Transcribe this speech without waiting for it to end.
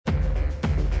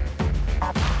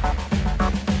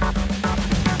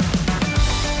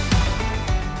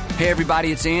Hey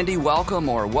everybody, it's Andy.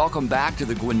 Welcome back to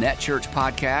the Gwinnett Church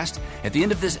Podcast. At the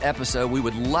end of this episode, we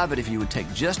would love it if you would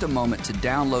take just a moment to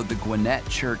download the Gwinnett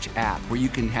Church app, where you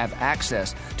can have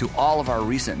access to all of our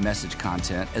recent message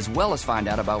content, as well as find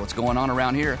out about what's going on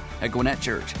around here at Gwinnett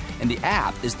Church. And the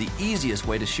app is the easiest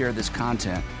way to share this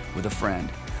content with a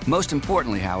friend. Most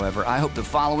importantly, however, I hope the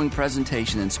following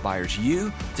presentation inspires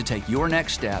you to take your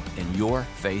next step in your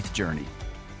faith journey.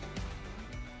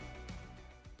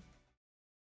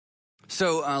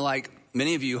 So, like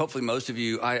many of you, hopefully most of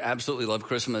you, I absolutely love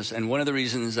Christmas. And one of the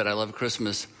reasons that I love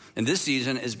Christmas in this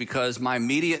season is because my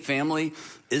immediate family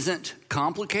isn't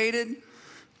complicated.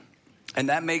 And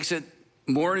that makes it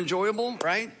more enjoyable,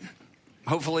 right?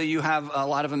 Hopefully you have a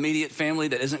lot of immediate family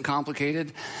that isn't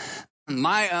complicated.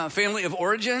 My family of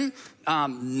origin,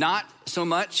 not so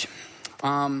much.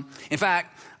 In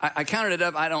fact, I counted it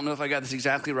up. I don't know if I got this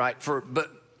exactly right,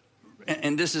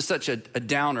 and this is such a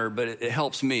downer, but it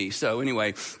helps me. So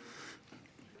anyway,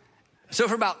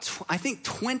 for about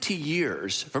 20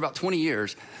 years,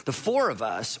 the four of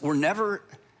us were never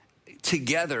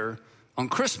together on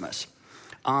Christmas.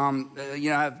 I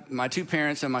have my two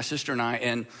parents and my sister and I,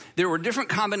 and there were different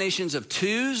combinations of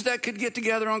twos that could get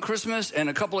together on Christmas, and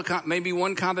a couple of maybe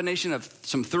one combination of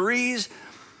some threes,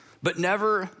 but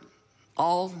never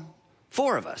all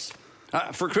four of us.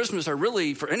 For Christmas, or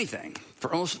really for anything,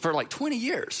 for like 20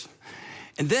 years.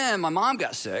 And then my mom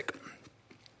got sick,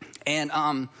 and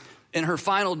in her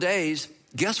final days,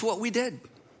 guess what we did?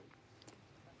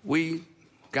 We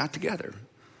got together,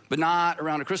 but not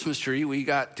around a Christmas tree. We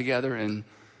got together in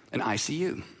an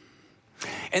ICU.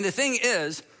 And the thing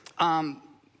is,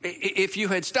 if you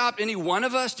had stopped any one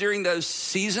of us during those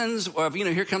seasons of,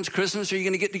 here comes Christmas, are you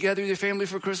going to get together with your family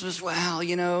for Christmas? Well,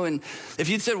 and if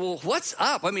you'd said, well, what's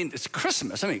up? I mean, it's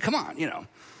Christmas. I mean, come on,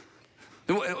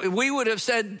 we would have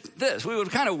said this. We would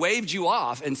have kind of waved you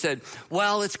off and said,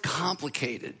 well, it's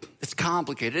complicated. It's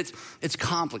complicated. It's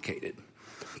complicated.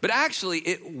 But actually,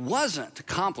 it wasn't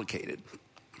complicated.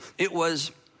 It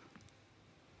was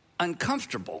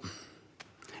uncomfortable.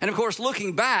 And of course,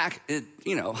 looking back,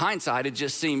 hindsight, it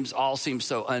just seems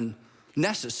so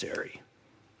unnecessary.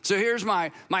 So here's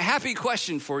my happy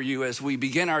question for you as we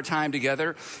begin our time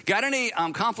together. Got any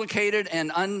complicated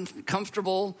and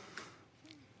uncomfortable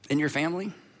in your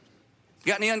family?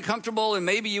 Got any uncomfortable, and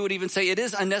maybe you would even say it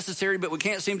is unnecessary, but we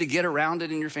can't seem to get around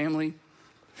it in your family?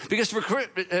 Because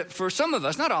for some of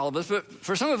us, not all of us, but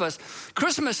for some of us,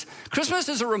 Christmas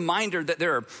is a reminder that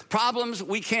there are problems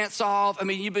we can't solve. I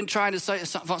mean, you've been trying to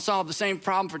solve the same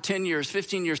problem for 10 years,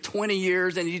 15 years, 20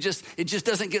 years, and it just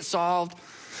doesn't get solved.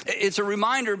 It's a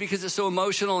reminder because it's so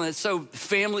emotional and it's so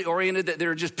family oriented that there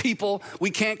are just people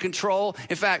we can't control.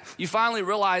 In fact, you finally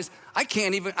realize I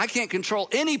can't control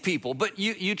any people, but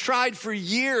you tried for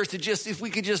years to if we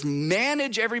could just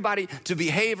manage everybody to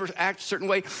behave or act a certain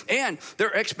way. And there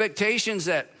are expectations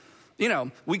that,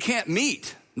 we can't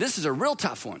meet. This is a real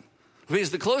tough one.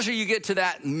 Because the closer you get to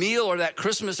that meal or that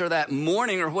Christmas or that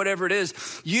morning or whatever it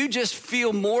is, you just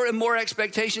feel more and more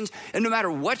expectations. And no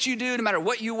matter what you do, no matter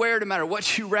what you wear, no matter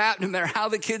what you wrap, no matter how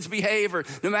the kids behave, or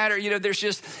no matter, you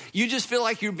just feel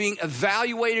like you're being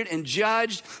evaluated and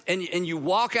judged, and you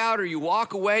walk out or you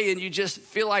walk away and you just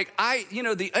feel like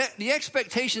the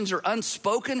expectations are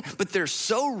unspoken, but they're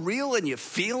so real and you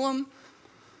feel them.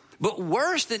 But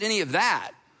worse than any of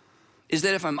that is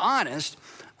that if I'm honest,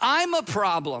 I'm a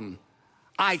problem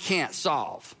I can't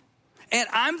solve. And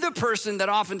I'm the person that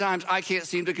oftentimes I can't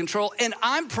seem to control. And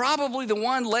I'm probably the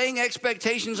one laying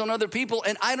expectations on other people,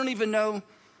 and I don't even know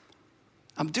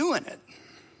I'm doing it.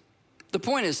 The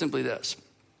point is simply this.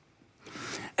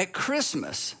 At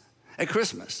Christmas,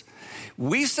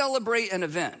 we celebrate an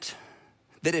event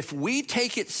that if we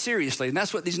take it seriously, and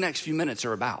that's what these next few minutes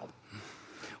are about.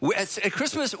 At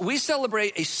Christmas, we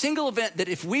celebrate a single event that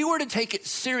if we were to take it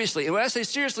seriously, and when I say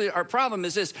seriously, our problem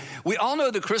is this. We all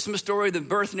know the Christmas story, the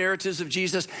birth narratives of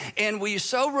Jesus, and we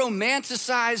so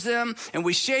romanticize them, and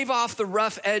we shave off the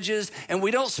rough edges, and we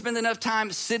don't spend enough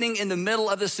time sitting in the middle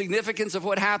of the significance of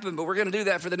what happened, but we're going to do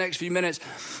that for the next few minutes.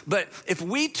 But if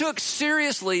we took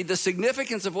seriously the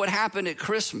significance of what happened at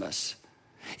Christmas,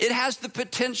 it has the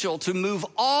potential to move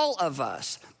all of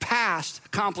us past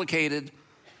complicated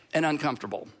and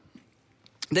uncomfortable.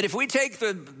 That if we take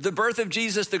the birth of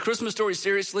Jesus, the Christmas story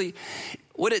seriously,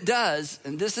 what it does,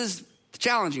 and this is the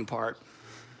challenging part,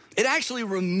 it actually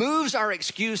removes our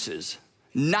excuses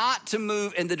not to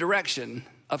move in the direction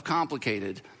of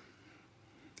complicated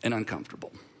and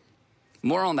uncomfortable.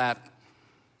 More on that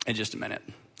in just a minute.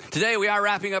 Today, we are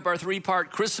wrapping up our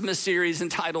 3-part Christmas series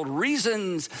entitled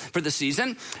Reasons for the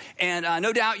Season. And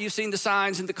no doubt you've seen the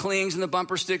signs and the clings and the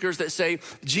bumper stickers that say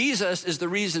Jesus is the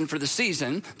reason for the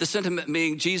season, the sentiment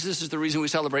being Jesus is the reason we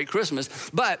celebrate Christmas.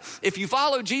 But if you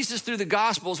follow Jesus through the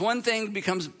Gospels, one thing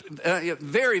becomes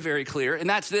very, very clear, and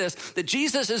that's this, that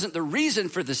Jesus isn't the reason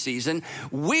for the season.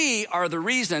 We are the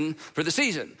reason for the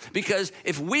season. Because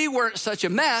if we weren't such a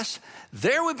mess,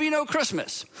 there would be no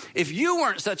Christmas. If you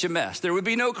weren't such a mess, there would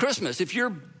be no Christmas. If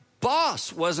your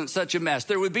boss wasn't such a mess,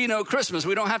 there would be no Christmas.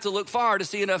 We don't have to look far to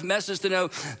see enough messes to know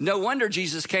no wonder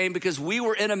Jesus came, because we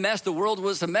were in a mess. The world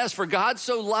was a mess. For God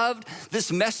so loved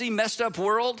this messy, messed up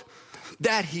world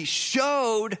that he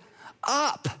showed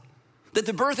up. That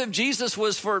the birth of Jesus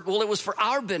was for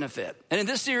our benefit. And in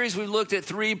this series, we looked at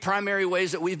 3 primary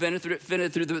ways that we've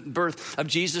benefited through the birth of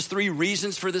Jesus, 3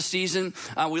 reasons for the season.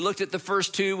 We looked at the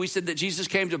first 2. We said that Jesus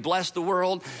came to bless the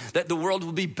world, that the world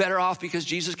will be better off because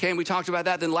Jesus came. We talked about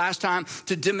that. Then last time,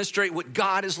 to demonstrate what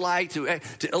God is like, to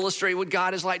illustrate what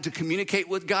God is like, to communicate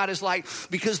what God is like,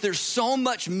 because there's so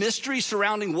much mystery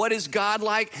surrounding what is God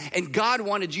like, and God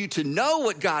wanted you to know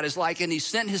what God is like, and he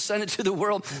sent his son into the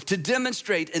world to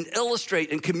demonstrate and illustrate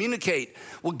and communicate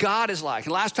what God is like.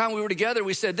 And last time we were together,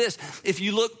 we said this: if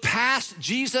you look past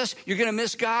Jesus, you're going to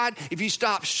miss God. If you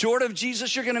stop short of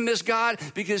Jesus, you're going to miss God,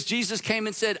 because Jesus came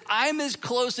and said, I'm as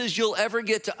close as you'll ever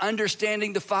get to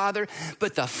understanding the Father,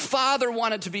 but the Father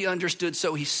wanted to be understood,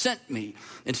 so he sent me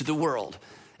into the world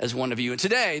as one of you. And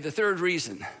today, the third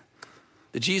reason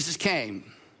that Jesus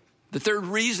came, the third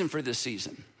reason for this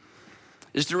season,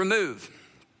 is to remove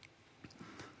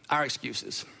our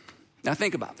excuses. Now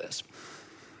think about this.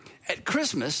 At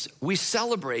Christmas, we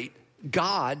celebrate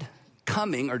God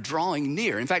coming or drawing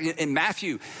near. In fact, in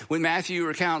Matthew, when Matthew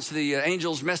recounts the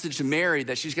angel's message to Mary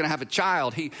that she's going to have a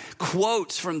child, he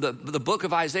quotes from the book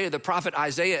of Isaiah, the prophet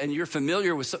Isaiah, and you're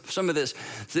familiar with some of these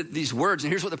words.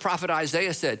 And here's what the prophet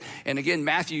Isaiah said. And again,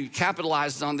 Matthew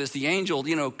capitalizes on this. The angel,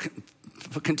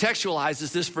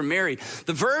 contextualizes this for Mary.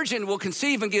 The virgin will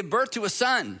conceive and give birth to a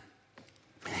son,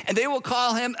 and they will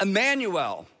call him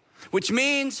Emmanuel, which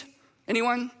means,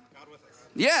 anyone? God with us.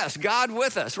 Yes, God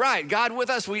with us, right. God with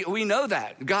us, we know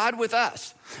that. God with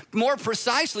us. More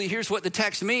precisely, here's what the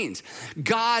text means.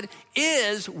 God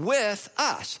is with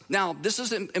us. Now, this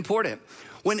is important.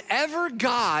 Whenever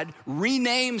God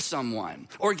renamed someone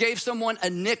or gave someone a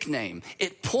nickname,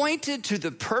 it pointed to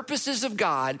the purposes of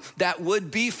God that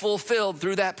would be fulfilled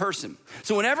through that person.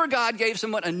 So whenever God gave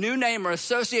someone a new name or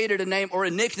associated a name or a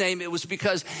nickname, it was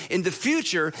because in the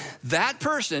future, that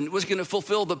person was going to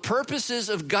fulfill the purposes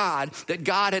of God that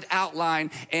God had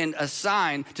outlined and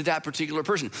assigned to that particular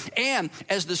person. And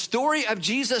as the story of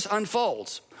Jesus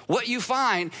unfolds, what you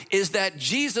find is that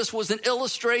Jesus was an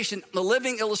illustration, a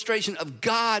living illustration of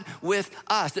God with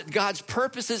us, that God's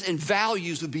purposes and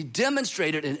values would be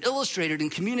demonstrated and illustrated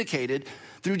and communicated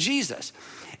through Jesus.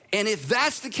 And if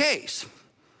that's the case,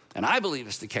 and I believe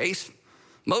it's the case,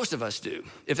 most of us do.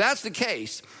 If that's the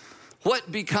case, what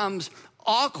becomes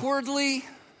awkwardly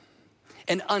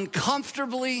and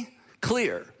uncomfortably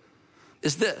clear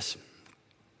is this.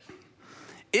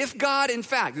 If God, in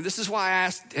fact, and this is why I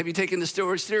asked, have you taken the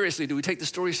story seriously? Do we take the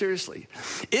story seriously?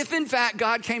 If, in fact,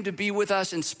 God came to be with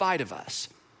us in spite of us,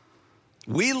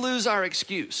 we lose our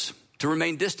excuse to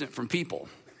remain distant from people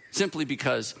simply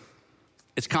because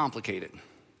it's complicated,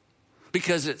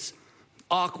 because it's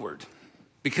awkward,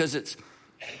 because it's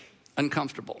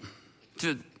uncomfortable.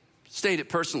 To state it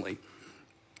personally,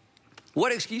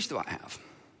 what excuse do I have?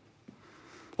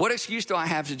 What excuse do I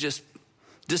have to just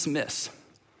dismiss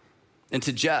and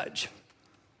to judge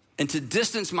and to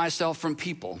distance myself from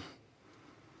people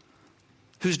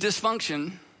whose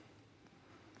dysfunction,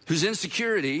 whose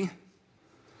insecurity,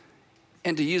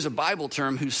 and to use a Bible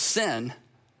term, whose sin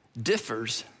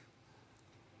differs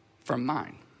from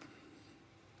mine?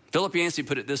 Philip Yancey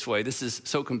put it this way. This is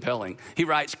so compelling. He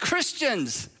writes,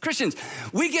 Christians,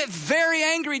 we get very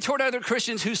angry toward other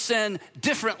Christians who sin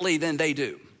differently than they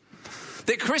do.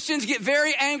 That Christians get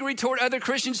very angry toward other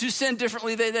Christians who sin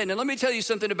differently than they do. Now, let me tell you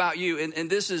something about you,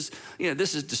 and this is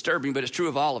disturbing, but it's true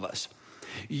of all of us.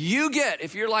 You get,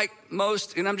 if you're like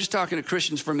most, and I'm just talking to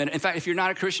Christians for a minute. In fact, if you're not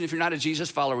a Christian, if you're not a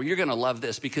Jesus follower, you're going to love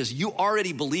this because you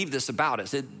already believe this about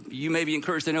us. You may be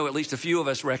encouraged to know at least a few of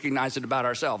us recognize it about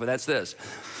ourselves, and that's this.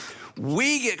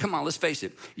 Come on, let's face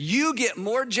it. You get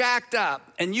more jacked up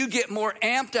and you get more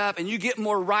amped up and you get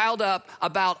more riled up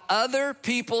about other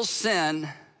people's sin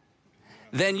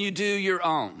than you do your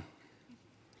own.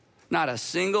 Not a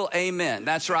single amen.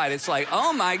 That's right. It's like,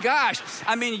 oh my gosh.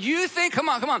 I mean, you think, come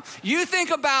on. You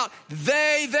think about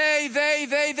they,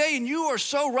 and you are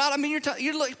so right. I mean,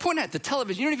 you're like pointing at the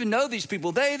television. You don't even know these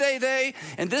people. They,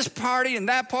 and this party and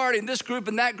that party and this group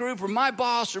and that group, or my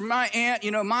boss or my aunt,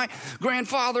 my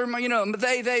grandfather,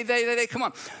 they, come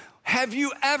on. Have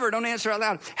you ever, don't answer out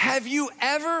loud, have you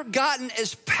ever gotten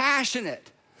as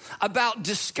passionate about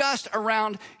disgust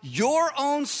around your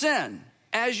own sin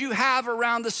as you have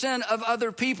around the sin of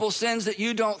other people, sins that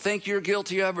you don't think you're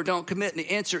guilty of or don't commit? And the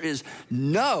answer is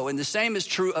no. And the same is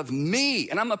true of me.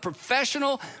 And I'm a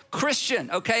professional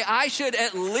Christian, okay? They should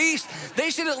at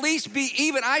least be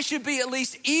even. I should be at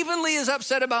least evenly as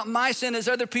upset about my sin as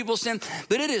other people's sin.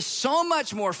 But it is so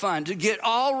much more fun to get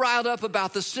all riled up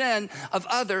about the sin of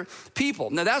other people.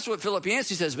 Now, that's what Philip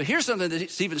Yancey says. But here's something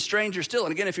that's even stranger still.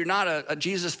 And again, if you're not a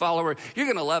Jesus follower, you're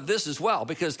going to love this as well.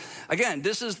 Because again,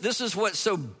 this is what's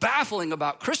so baffling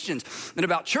about Christians and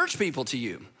about church people to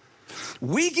you.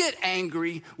 We get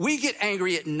angry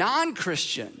at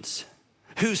non-Christians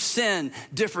whose sin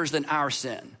differs than our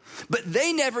sin, but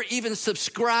they never even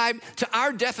subscribe to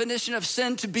our definition of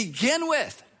sin to begin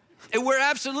with. And we're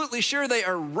absolutely sure they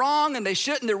are wrong and they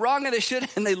shouldn't, they're wrong and they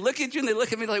shouldn't. And they look at you and they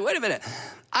look at me like, wait a minute,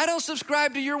 I don't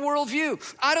subscribe to your worldview.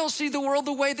 I don't see the world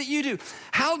the way that you do.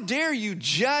 How dare you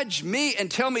judge me and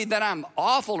tell me that I'm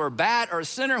awful or bad or a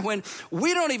sinner when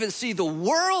we don't even see the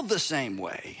world the same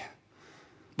way?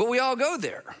 But we all go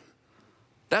there.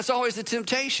 That's always the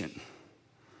temptation.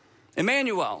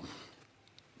 Emmanuel,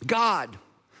 God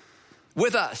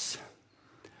with us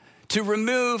to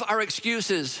remove our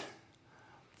excuses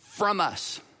from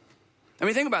us. I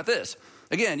mean, think about this.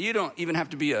 Again, you don't even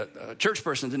have to be a church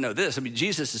person to know this. I mean,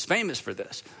 Jesus is famous for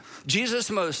this. Jesus'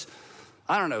 most,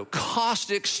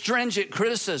 caustic, stringent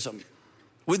criticism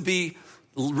would be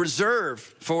reserved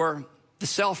for the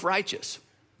self-righteous.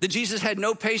 That Jesus had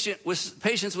no patience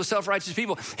with self-righteous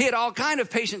people. He had all kind of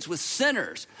patience with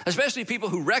sinners, especially people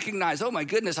who recognize, oh my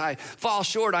goodness, I fall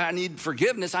short. I need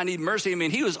forgiveness. I need mercy. I mean,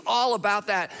 he was all about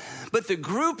that. But the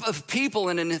group of people,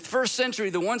 and in the first century,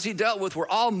 the ones he dealt with were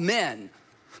all men.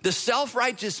 The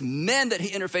self-righteous men that he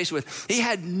interfaced with, he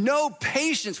had no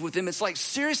patience with them. It's like,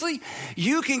 seriously,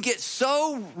 you can get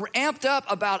so amped up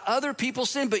about other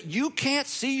people's sin, but you can't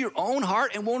see your own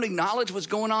heart and won't acknowledge what's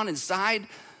going on inside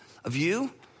of you?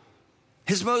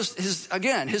 His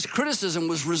criticism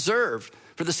was reserved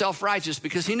for the self-righteous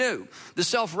because he knew the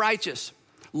self-righteous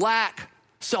lack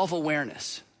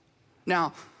self-awareness.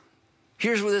 Now,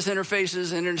 here's where this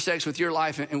interfaces and intersects with your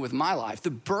life and with my life.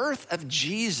 The birth of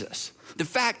Jesus, the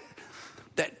fact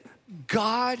that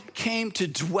God came to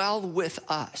dwell with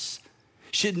us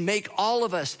should make all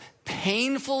of us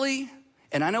painfully,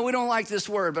 and I know we don't like this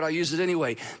word, but I'll use it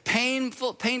anyway,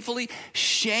 painfully,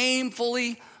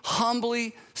 shamefully,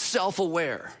 humbly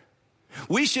self-aware.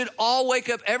 We should all wake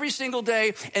up every single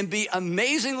day and be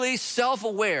amazingly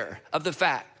self-aware of the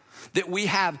fact that we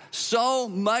have so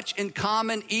much in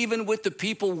common even with the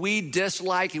people we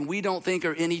dislike and we don't think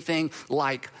are anything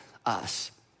like us.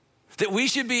 That we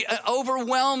should be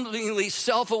overwhelmingly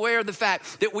self-aware of the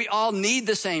fact that we all need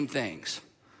the same things.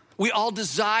 We all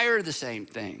desire the same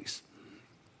things.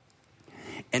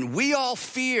 And we all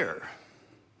fear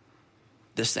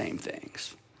the same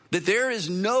things. That there is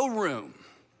no room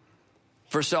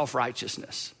for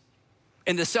self-righteousness.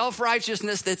 And the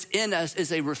self-righteousness that's in us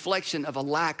is a reflection of a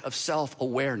lack of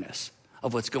self-awareness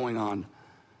of what's going on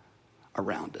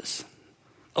around us.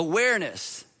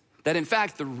 Awareness that, in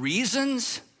fact, the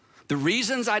reasons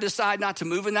I decide not to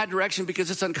move in that direction because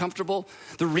it's uncomfortable,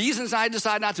 the reasons I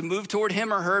decide not to move toward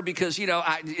him or her because,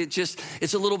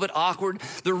 it's a little bit awkward,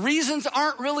 the reasons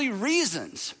aren't really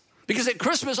reasons. Because at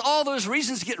Christmas, all those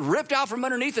reasons get ripped out from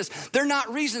underneath us. They're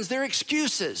not reasons, they're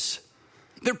excuses.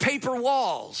 They're paper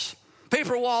walls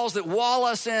that wall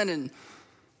us in and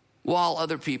wall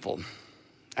other people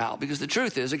out. Because the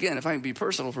truth is, again, if I can be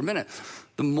personal for a minute,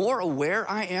 the more aware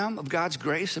I am of God's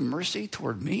grace and mercy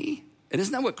toward me, and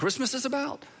isn't that what Christmas is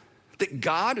about? That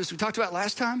God, as we talked about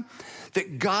last time,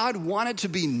 that God wanted to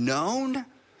be known,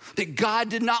 that God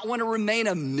did not want to remain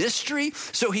a mystery,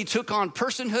 so he took on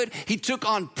personhood, he took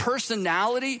on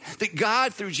personality, that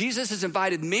God, through Jesus, has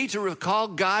invited me to recall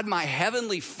God, my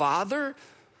heavenly Father.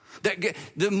 That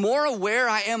the more aware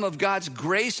I am of God's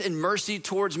grace and mercy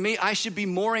towards me, I should be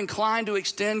more inclined to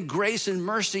extend grace and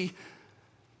mercy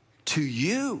to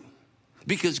you.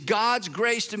 Because God's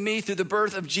grace to me through the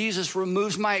birth of Jesus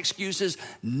removes my excuses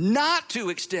not to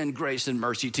extend grace and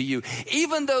mercy to you,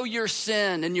 even though your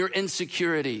sin and your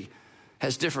insecurity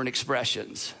has different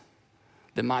expressions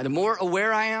than mine. The more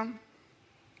aware I am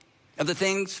of the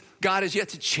things God has yet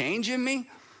to change in me,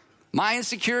 my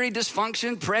insecurity,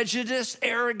 dysfunction, prejudice,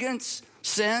 arrogance,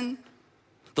 sin,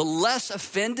 the less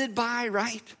offended by,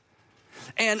 right?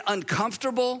 And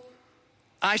uncomfortable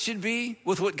I should be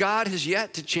with what God has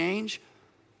yet to change.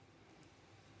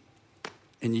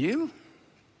 And you?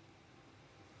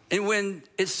 And when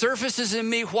it surfaces in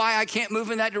me why I can't move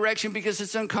in that direction because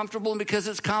it's uncomfortable and because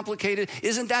it's complicated,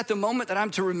 isn't that the moment that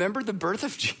I'm to remember the birth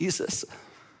of Jesus,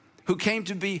 who came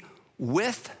to be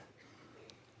with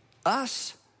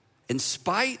us in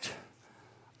spite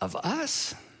of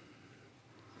us?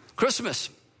 Christmas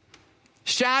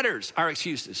shatters our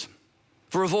excuses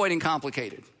for avoiding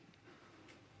complicated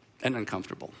and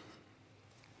uncomfortable.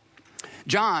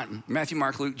 John, Matthew,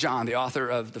 Mark, Luke, John, the author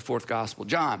of the fourth gospel,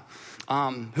 John,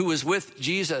 who was with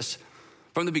Jesus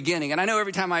from the beginning. And I know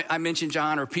every time I mention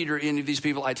John or Peter, any of these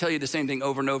people, I tell you the same thing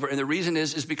over and over. And the reason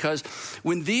is because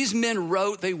when these men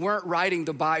wrote, they weren't writing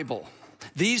the Bible.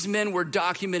 These men were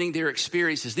documenting their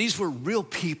experiences. These were real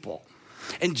people.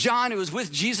 And John, who was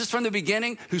with Jesus from the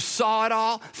beginning, who saw it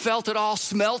all, felt it all,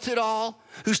 smelt it all,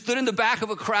 who stood in the back of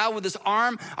a crowd with his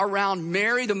arm around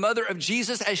Mary, the mother of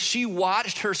Jesus, as she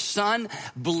watched her son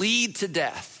bleed to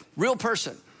death. Real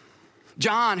person.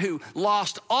 John, who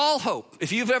lost all hope.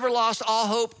 If you've ever lost all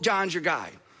hope, John's your guy.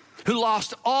 Who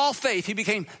lost all faith. He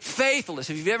became faithless.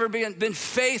 If you've ever been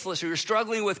faithless or you're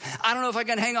struggling with, I don't know if I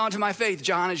can hang on to my faith,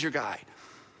 John is your guy.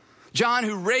 John,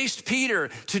 who raced Peter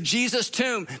to Jesus'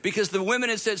 tomb because the women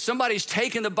had said somebody's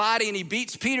taken the body, and he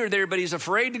beats Peter there, but he's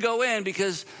afraid to go in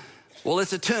because, well,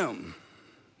 it's a tomb.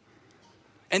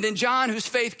 And then John, whose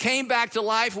faith came back to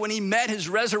life when he met his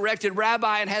resurrected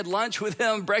rabbi and had lunch with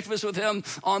him, breakfast with him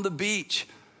on the beach.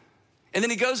 And then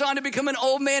he goes on to become an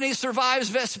old man. He survives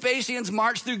Vespasian's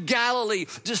march through Galilee,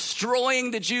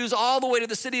 destroying the Jews all the way to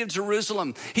the city of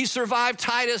Jerusalem. He survived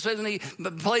Titus, and he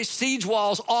placed siege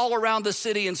walls all around the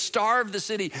city and starved the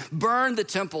city, burned the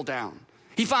temple down.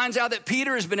 He finds out that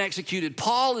Peter has been executed.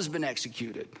 Paul has been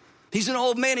executed. He's an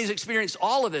old man. He's experienced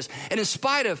all of this. And in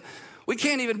spite of, we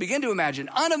can't even begin to imagine,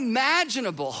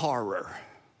 unimaginable horror,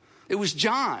 it was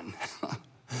John.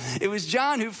 It was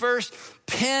John who first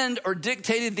penned or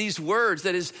dictated these words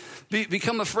that has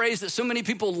become a phrase that so many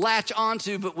people latch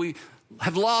onto, but we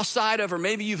have lost sight of, or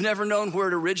maybe you've never known where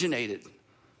it originated.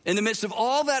 In the midst of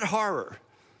all that horror,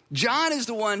 John is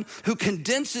the one who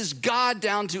condenses God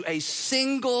down to a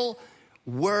single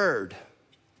word: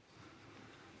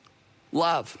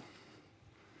 love.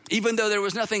 Even though there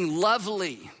was nothing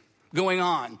lovely going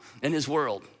on in his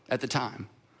world at the time.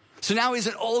 So now he's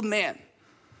an old man.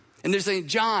 And they're saying,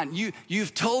 John,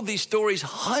 you've told these stories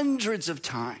hundreds of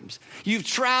times. You've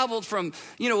traveled from,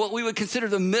 what we would consider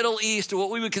the Middle East to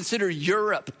what we would consider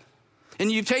Europe.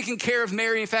 And you've taken care of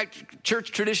Mary. In fact,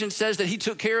 church tradition says that he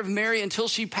took care of Mary until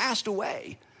she passed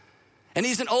away. And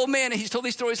he's an old man, and he's told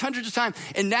these stories hundreds of times.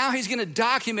 And now he's going to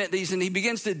document these, and he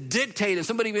begins to dictate, and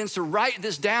somebody begins to write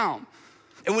this down.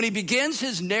 And when he begins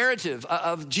his narrative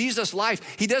of Jesus' life,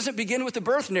 he doesn't begin with the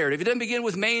birth narrative. He doesn't begin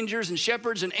with mangers and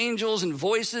shepherds and angels and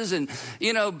voices and,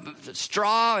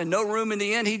 straw and no room in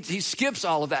the inn. He skips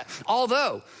all of that.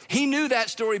 Although he knew that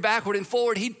story backward and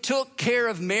forward, he took care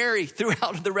of Mary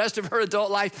throughout the rest of her adult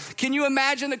life. Can you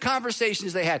imagine the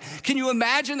conversations they had? Can you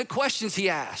imagine the questions he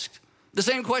asked? The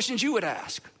same questions you would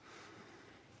ask.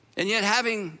 And yet,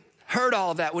 having heard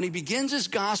all of that, when he begins his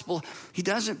gospel, he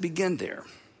doesn't begin there.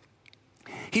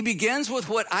 He begins with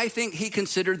what I think he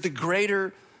considered the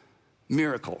greater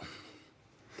miracle.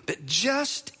 That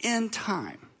just in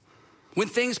time, when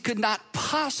things could not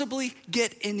possibly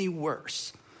get any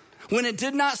worse, when it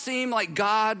did not seem like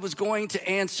God was going to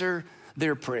answer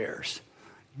their prayers,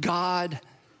 God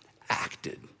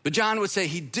acted. But John would say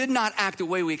he did not act the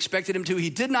way we expected him to.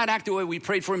 He did not act the way we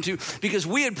prayed for him to, because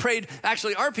we had prayed,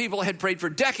 actually our people had prayed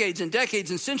for decades and decades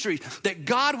and centuries that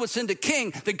God would send a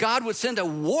king, that God would send a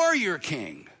warrior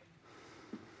king.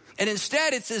 And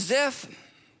instead it's as if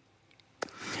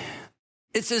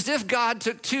God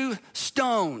took two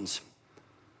stones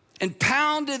and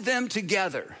pounded them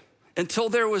together until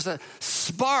there was a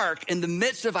spark in the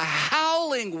midst of a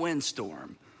howling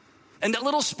windstorm. And that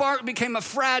little spark became a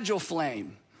fragile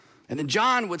flame. And then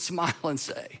John would smile and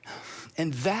say,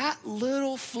 and that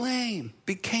little flame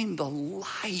became the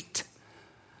light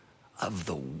of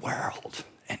the world.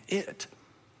 And it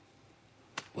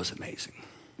was amazing.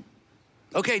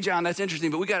 Okay, John, that's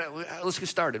interesting, but let's get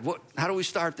started. How do we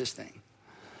start this thing?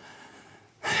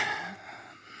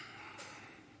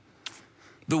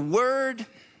 The Word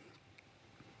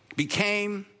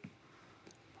became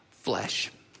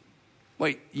flesh.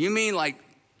 Wait, you mean like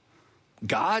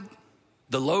God,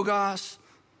 the Logos,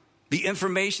 the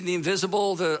information, the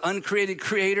invisible, the uncreated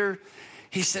creator?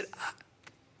 He said,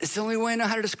 It's the only way I know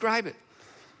how to describe it.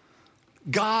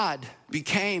 God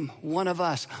became one of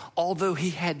us, although he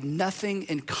had nothing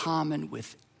in common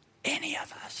with any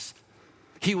of us.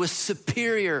 He was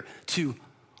superior to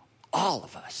all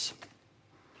of us.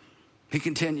 He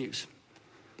continues.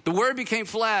 The word became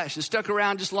flesh and stuck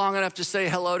around just long enough to say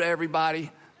hello to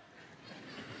everybody,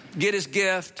 get his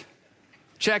gift,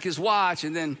 check his watch,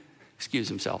 and then excuse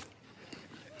himself.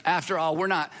 After all, we're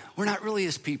not really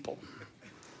his people.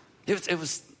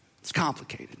 It's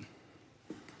complicated.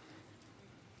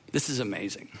 This is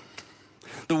amazing.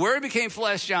 The word became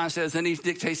flesh, John says, and he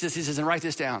dictates this. He says, and write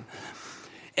this down.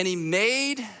 And he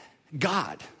made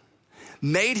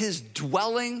his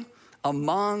dwelling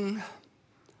among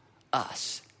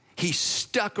us. He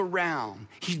stuck around.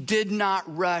 He did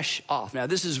not rush off. Now,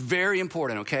 this is very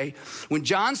important, okay? When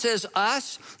John says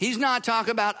us, he's not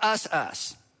talking about us,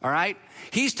 all right?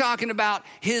 He's talking about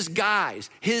his guys,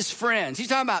 his friends. He's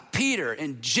talking about Peter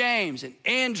and James and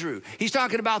Andrew. He's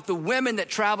talking about the women that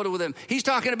traveled with him. He's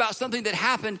talking about something that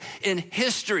happened in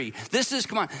history. This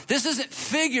isn't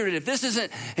figurative. This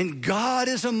isn't, and God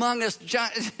is among us.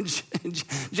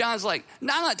 John's like,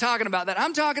 no, I'm not talking about that.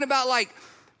 I'm talking about like,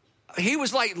 he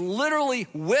was like literally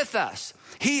with us.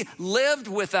 He lived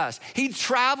with us. He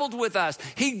traveled with us.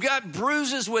 He got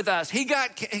bruises with us. He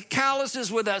got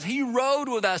calluses with us. He rode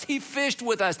with us. He fished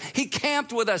with us. He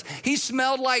camped with us. He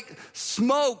smelled like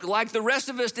smoke like the rest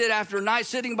of us did after a night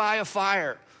sitting by a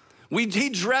fire. He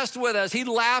dressed with us. He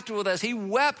laughed with us. He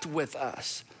wept with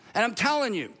us. And I'm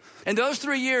telling you, in those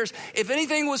 3 years, if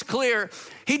anything was clear,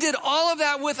 he did all of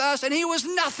that with us, and he was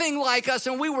nothing like us,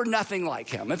 and we were nothing like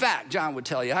him. In fact, John would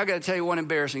tell you, I got to tell you one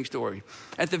embarrassing story.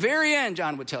 At the very end,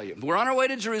 John would tell you, we're on our way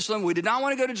to Jerusalem. We did not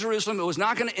want to go to Jerusalem. It was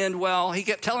not going to end well. He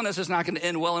kept telling us it's not going to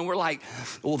end well, and we're like,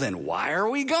 well, then why are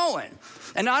we going?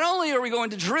 And not only are we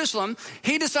going to Jerusalem,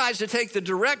 he decides to take the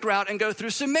direct route and go through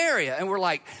Samaria. And we're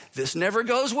like, this never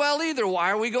goes well either.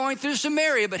 Why are we going through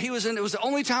Samaria? But it was the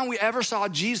only time we ever saw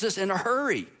Jesus in a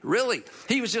hurry, really.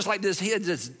 He was just like this.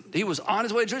 He was on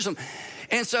his way to Jerusalem.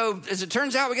 And so as it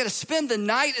turns out, we got to spend the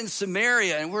night in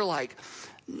Samaria. And we're like,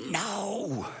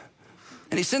 no.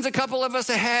 And he sends a couple of us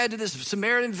ahead to this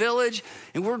Samaritan village,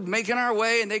 and we're making our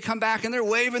way, and they come back, and they're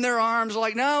waving their arms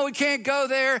like, no, we can't go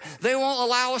there. They won't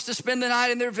allow us to spend the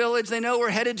night in their village. They know we're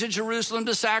headed to Jerusalem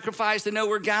to sacrifice. They know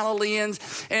we're Galileans,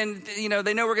 and they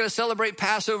know we're going to celebrate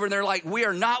Passover, and they're like, we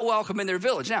are not welcome in their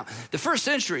village. Now, the first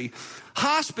century,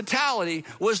 hospitality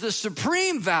was the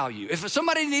supreme value. If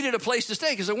somebody needed a place to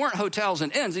stay, because there weren't hotels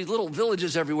and inns, these little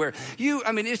villages everywhere,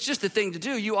 it's just the thing to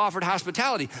do. You offered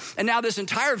hospitality. And now this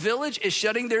entire village is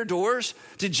shutting their doors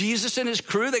to Jesus and his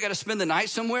crew. They got to spend the night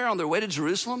somewhere on their way to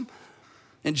Jerusalem.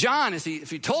 And John, if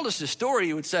he told us this story,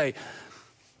 he would say,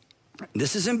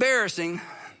 this is embarrassing,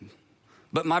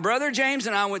 but my brother James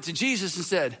and I went to Jesus and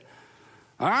said,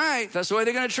 all right, that's the way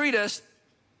they're going to treat us.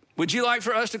 Would you like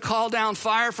for us to call down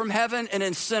fire from heaven and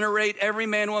incinerate every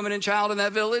man, woman, and child in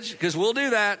that village? Because we'll do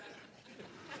that.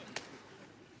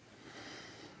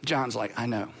 John's like, I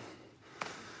know.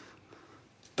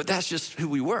 But that's just who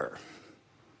we were.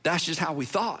 That's just how we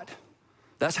thought.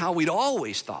 That's how we'd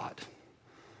always thought.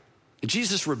 And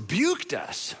Jesus rebuked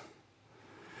us.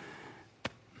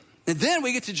 And then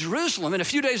we get to Jerusalem, and a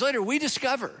few days later, we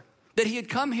discover that he had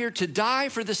come here to die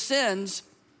for the sins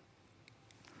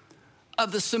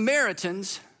of the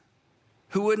Samaritans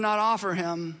who would not offer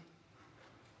him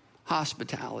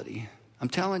hospitality. I'm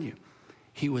telling you,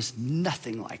 he was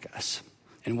nothing like us,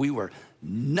 and we were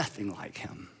nothing like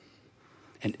him.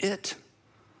 And it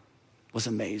was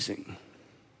amazing.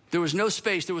 There was no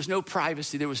space, there was no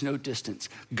privacy, there was no distance.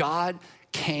 God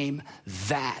came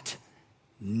that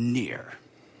near.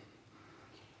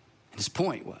 And his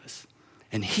point was,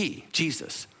 and he,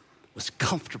 Jesus, was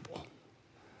comfortable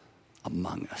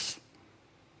among us.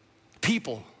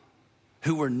 People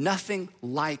who were nothing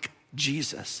like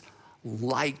Jesus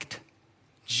liked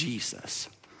Jesus.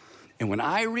 And when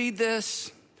I read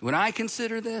this, when I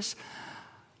consider this,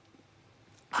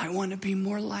 I want to be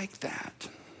more like that.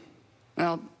 And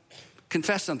I'll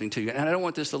confess something to you, and I don't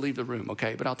want this to leave the room,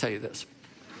 okay? But I'll tell you this.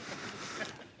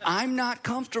 I'm not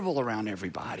comfortable around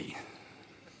everybody.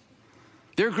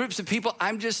 There are groups of people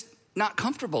I'm just not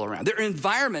comfortable around. There are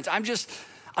environments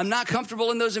I'm not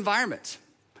comfortable in those environments.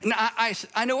 And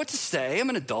I know what to say. I'm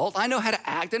an adult. I know how to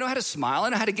act. I know how to smile. I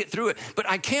know how to get through it. But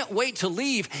I can't wait to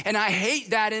leave. And I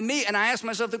hate that in me. And I ask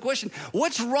myself the question,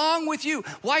 what's wrong with you?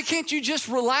 Why can't you just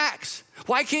relax?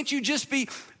 Why can't you just be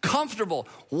comfortable?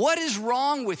 What is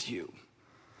wrong with you?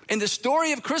 In the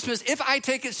story of Christmas, if I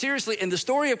take it seriously, in the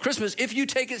story of Christmas, if you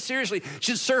take it seriously,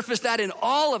 should surface that in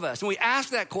all of us. And we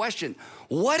ask that question,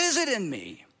 what is it in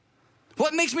me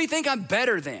What makes me think I'm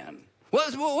better than?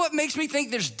 What makes me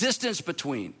think there's distance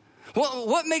between?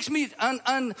 What makes me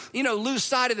lose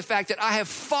sight of the fact that I have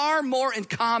far more in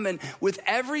common with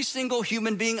every single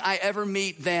human being I ever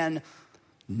meet than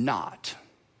not?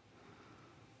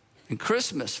 And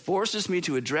Christmas forces me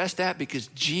to address that because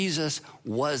Jesus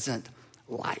wasn't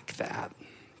like that.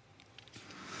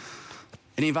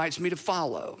 And he invites me to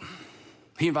follow.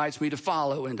 He invites me to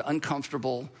follow into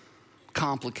uncomfortable,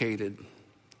 complicated,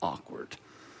 awkward.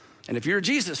 And if you're a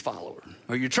Jesus follower,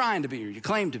 or you're trying to be, or you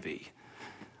claim to be,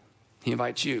 he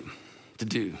invites you to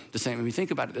do the same. I mean,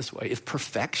 think about it this way. If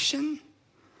perfection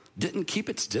didn't keep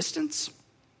its distance,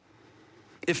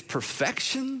 if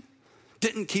perfection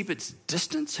didn't keep its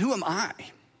distance, who am I?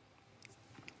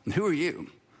 And who are you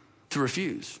to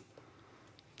refuse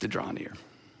to draw near?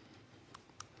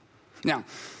 Now,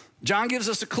 John gives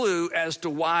us a clue as to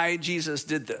why Jesus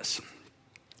did this.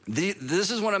 This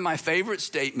is one of my favorite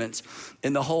statements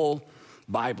in the whole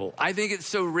Bible. I think it's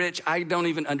so rich, I don't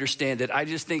even understand it. I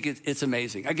just think it's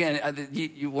amazing. Again,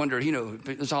 you wonder,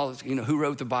 it's all, who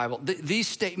wrote the Bible? These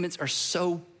statements are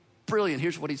so brilliant.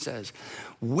 Here's what he says.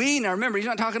 Now remember, he's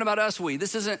not talking about us, we.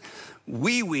 This isn't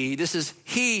we, this is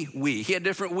we. He had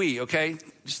different we, okay?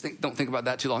 Don't think about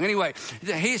that too long. Anyway,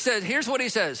 he says, here's what he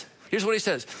says.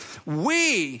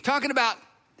 We, talking about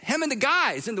him and the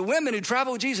guys and the women who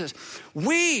travel with Jesus,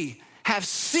 we have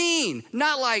seen,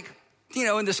 not like,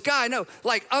 in the sky, no,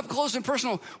 like up close and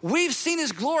personal. We've seen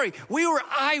his glory. We were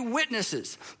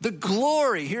eyewitnesses. The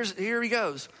glory, here he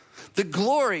goes. The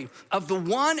glory of the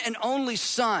one and only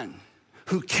Son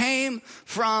who came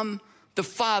from the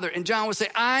Father. And John would say,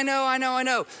 I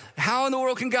know. How in the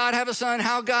world can God have a son?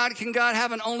 How can God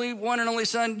have an one and only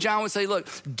Son? John would say, look,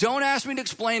 don't ask me to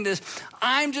explain this.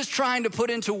 I'm just trying to put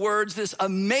into words this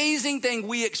amazing thing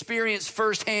we experienced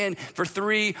firsthand for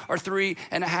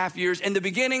 3.5 years. In the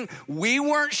beginning, we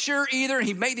weren't sure either.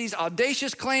 He made these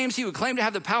audacious claims. He would claim to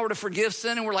have the power to forgive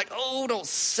sin. And we're like, oh, don't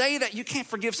say that. You can't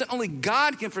forgive sin. Only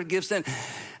God can forgive sin.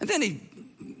 And then he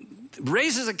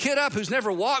raises a kid up who's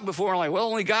never walked before. I'm like, well,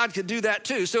 only God could do that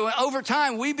too. So over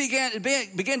time, we began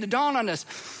to dawn on us.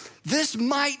 This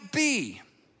might be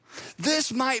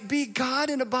God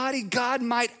in a body. God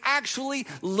might actually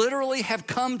literally have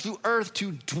come to earth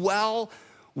to dwell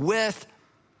with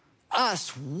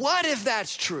us. What if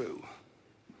that's true?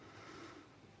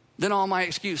 Then all my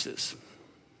excuses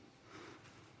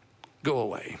go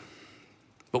away.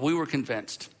 But we were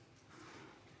convinced.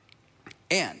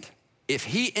 And if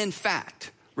he, in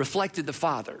fact, reflected the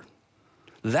Father,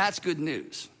 that's good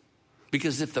news.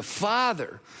 Because if the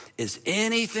Father is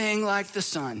anything like the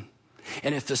Son,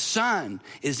 and if the Son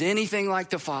is anything like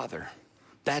the Father,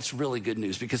 that's really good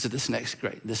news because of this next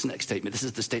statement. This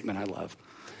is the statement I love.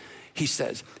 He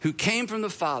says, who came from the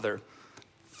Father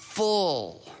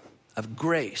full of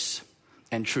grace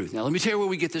and truth. Now, let me tell you where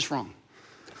we get this wrong.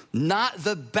 Not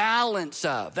the balance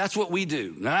of. That's what we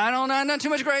do. Not too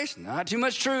much grace, not too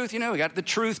much truth. We got the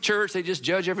truth church. They just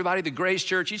judge everybody. The grace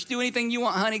church. You just do anything you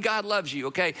want, honey. God loves you,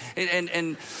 okay?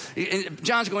 And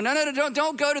John's going, no,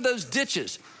 don't go to those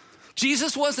ditches.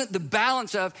 Jesus wasn't the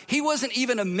balance of. He wasn't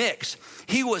even a mix.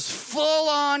 He was full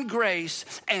on grace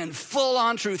and full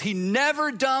on truth. He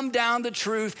never dumbed down the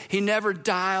truth. He never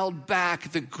dialed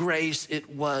back the grace. It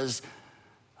was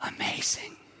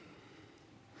amazing.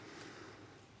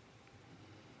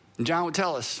 And John would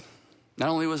tell us, not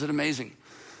only was it amazing,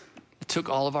 it took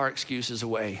all of our excuses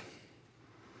away.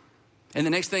 And the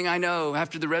next thing I know,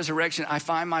 after the resurrection, I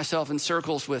find myself in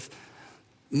circles with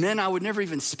men I would never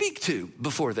even speak to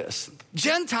before this.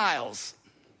 Gentiles,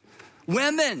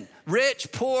 women,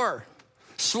 rich, poor,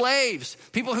 slaves,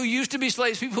 people who used to be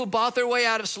slaves, people who bought their way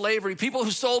out of slavery, people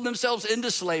who sold themselves into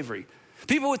slavery,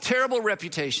 people with terrible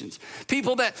reputations,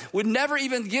 people that would never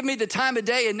even give me the time of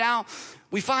day. And now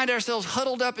we find ourselves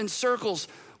huddled up in circles,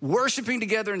 worshiping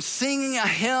together and singing a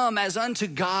hymn as unto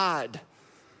God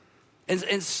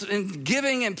and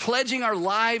giving and pledging our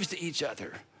lives to each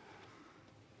other.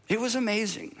 It was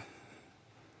amazing.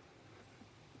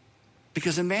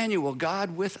 Because Emmanuel,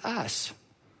 God with us,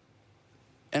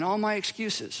 and all my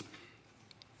excuses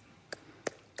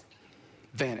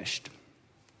vanished.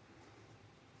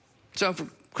 So for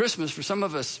Christmas, for some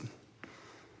of us,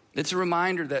 it's a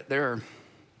reminder that there are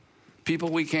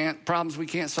problems we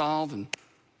can't solve, and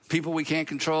people we can't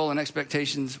control, and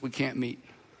expectations we can't meet.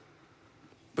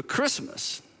 But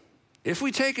Christmas, if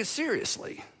we take it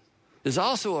seriously, is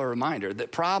also a reminder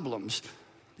that problems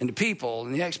and the people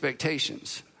and the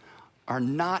expectations are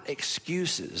not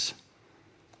excuses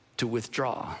to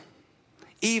withdraw,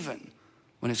 even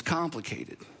when it's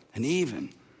complicated and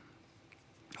even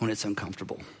when it's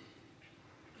uncomfortable.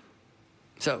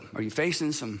 So, are you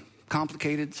facing some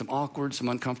complicated, some awkward, some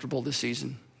uncomfortable this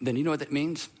season? Then you know what that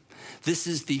means? This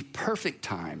is the perfect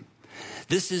time.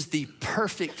 This is the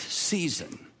perfect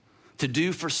season to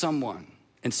do for someone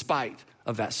in spite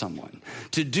of that someone.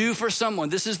 To do for someone,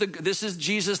 this is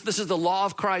Jesus, this is the law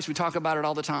of Christ. We talk about it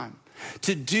all the time.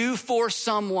 To do for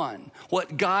someone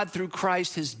what God through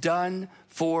Christ has done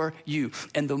for you.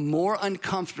 And the more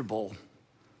uncomfortable,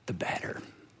 the better.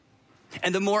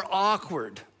 And the more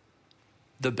awkward,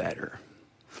 the better.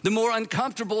 The more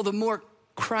uncomfortable, the more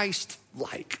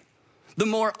Christ-like. The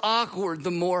more awkward,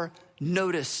 the more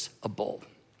noticeable.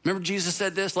 Remember Jesus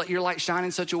said this, let your light shine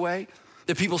in such a way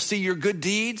that people see your good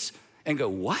deeds and go,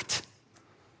 what?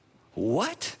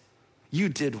 What? You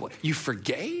did what? You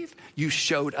forgave? You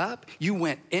showed up? You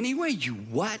went anyway? You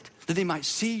what? That they might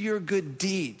see your good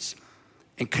deeds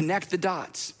and connect the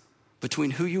dots between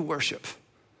who you worship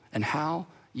and how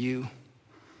you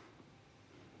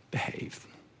behave.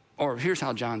 Or here's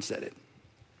how John said it.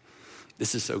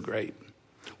 This is so great.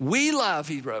 We love,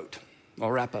 he wrote,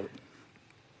 I'll wrap up.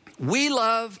 We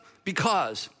love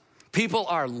because people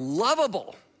are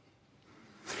lovable.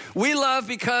 We love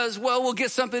because, well, we'll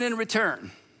get something in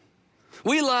return.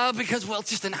 We love because, well, it's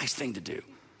just a nice thing to do.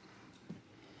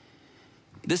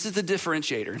 This is the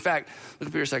differentiator. In fact, look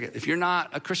up here a second. If you're not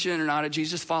a Christian or not a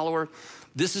Jesus follower,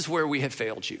 this is where we have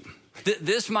failed you.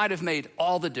 This might have made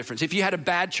all the difference. If you had a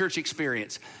bad church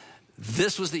experience,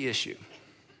 this was the issue.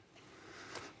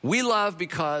 We love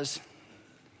because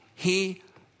he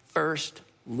first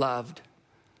loved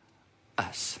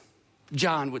us.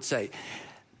 John would say,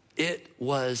 it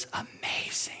was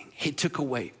amazing. He took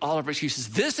away all of our excuses.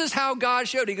 This is how God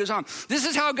showed, he goes on, this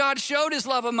is how God showed his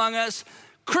love among us,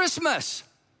 Christmas.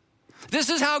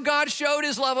 This is how God showed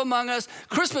his love among us,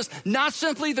 Christmas, not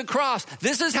simply the cross.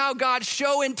 This is how God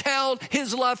show and tell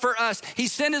his love for us. He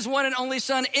sent his one and only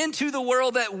son into the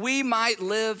world that we might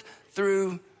live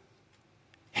through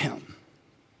him.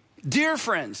 Dear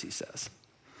friends, he says,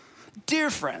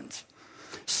 dear friends,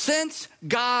 since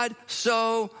God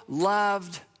so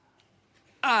loved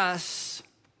us,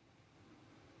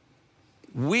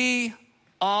 we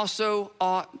also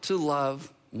ought to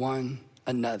love one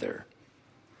another,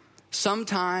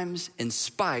 sometimes in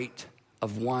spite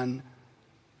of one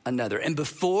another. And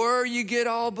before you get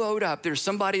all bowed up, there's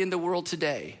somebody in the world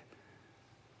today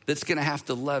that's gonna have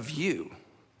to love you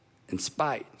in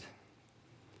spite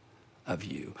of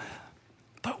you.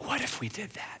 But what if we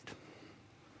did that?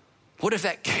 What if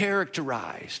that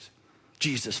characterized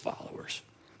Jesus followers?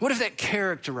 What if that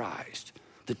characterized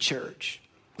the church?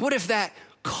 What if that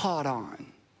caught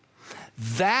on?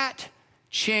 That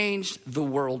changed the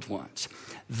world once.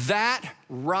 That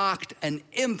rocked an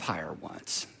empire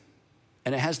once.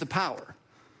 And it has the power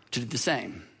to do the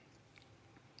same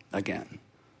again.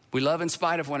 We love in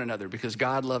spite of one another because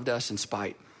God loved us in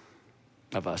spite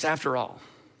of us. After all,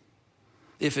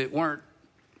 if it weren't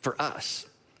for us,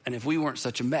 and if we weren't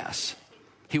such a mess,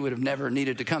 he would have never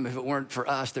needed to come. If it weren't for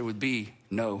us, there would be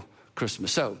no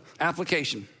Christmas. So,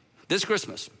 application. This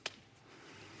Christmas,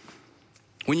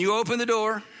 when you open the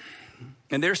door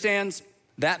and there stands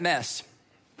that mess,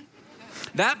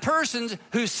 that person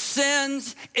whose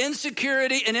sins,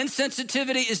 insecurity, and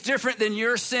insensitivity is different than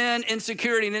your sin,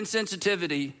 insecurity, and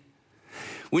insensitivity.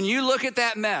 When you look at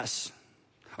that mess,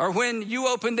 or when you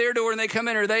open their door and they come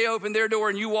in, or they open their door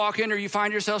and you walk in, or you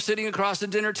find yourself sitting across the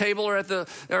dinner table or at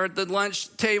the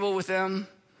lunch table with them,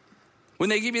 when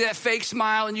they give you that fake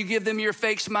smile and you give them your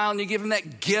fake smile and you give them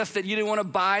that gift that you didn't want to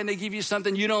buy and they give you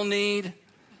something you don't need,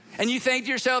 and you think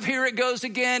to yourself, here it goes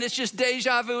again. It's just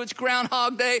deja vu. It's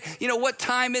Groundhog Day. You know, what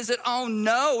time is it? Oh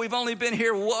no, we've only been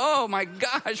here. Whoa, my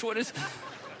gosh, what is...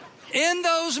 In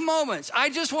those moments, I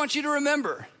just want you to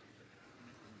remember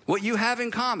what you have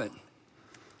in common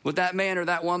with that man or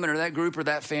that woman or that group or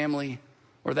that family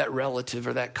or that relative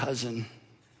or that cousin.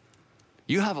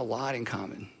 You have a lot in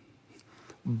common.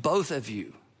 Both of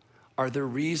you are the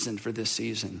reason for this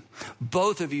season.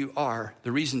 Both of you are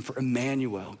the reason for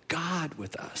Emmanuel, God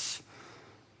with us.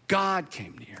 God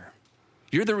came near.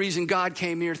 You're the reason God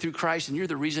came near through Christ, and you're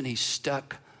the reason he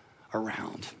stuck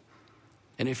around.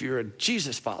 And if you're a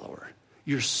Jesus follower,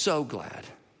 you're so glad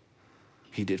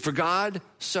he did. For God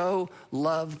so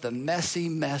loved the messy,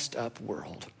 messed up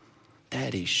world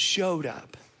that he showed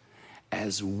up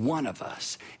as one of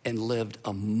us and lived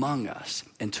among us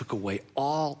and took away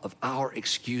all of our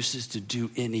excuses to do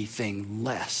anything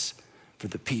less for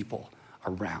the people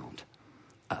around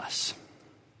us.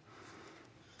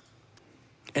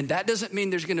 And that doesn't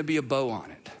mean there's gonna be a bow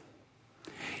on it.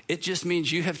 It just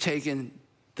means you have taken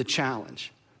the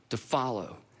challenge to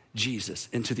follow Jesus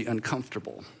into the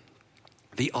uncomfortable,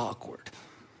 the awkward,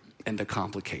 and the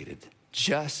complicated,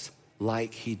 just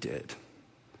like he did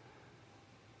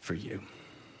for you.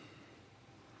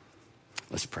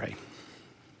 Let's pray.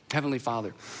 Heavenly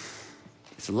Father,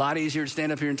 it's a lot easier to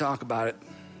stand up here and talk about it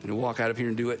than to walk out of here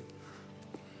and do it.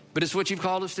 But it's what you've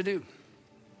called us to do.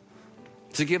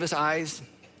 So give us eyes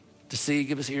to see,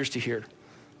 give us ears to hear.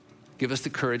 Give us the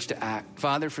courage to act.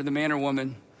 Father, for the man or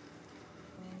woman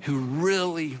who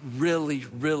really, really,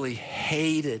 really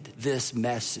hated this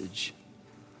message,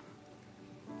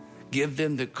 give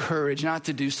them the courage not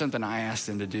to do something I asked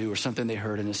them to do or something they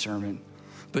heard in a sermon,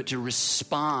 but to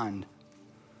respond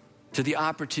to the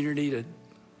opportunity to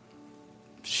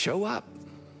show up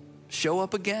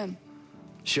again,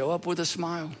 show up with a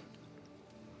smile.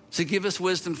 So give us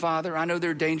wisdom, Father. I know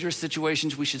there are dangerous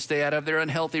situations we should stay out of. There are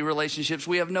unhealthy relationships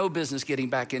we have no business getting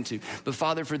back into. But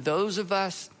Father, for those of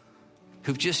us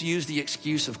who've just used the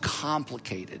excuse of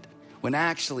complicated, when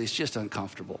actually it's just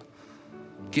uncomfortable,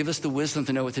 give us the wisdom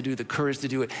to know what to do, the courage to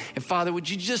do it. And Father, would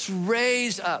you just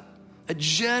raise up a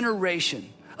generation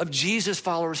of Jesus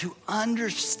followers who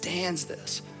understands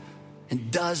this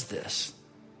and does this.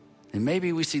 And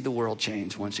maybe we see the world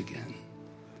change once again.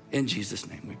 In Jesus'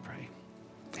 name we pray.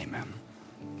 Amen.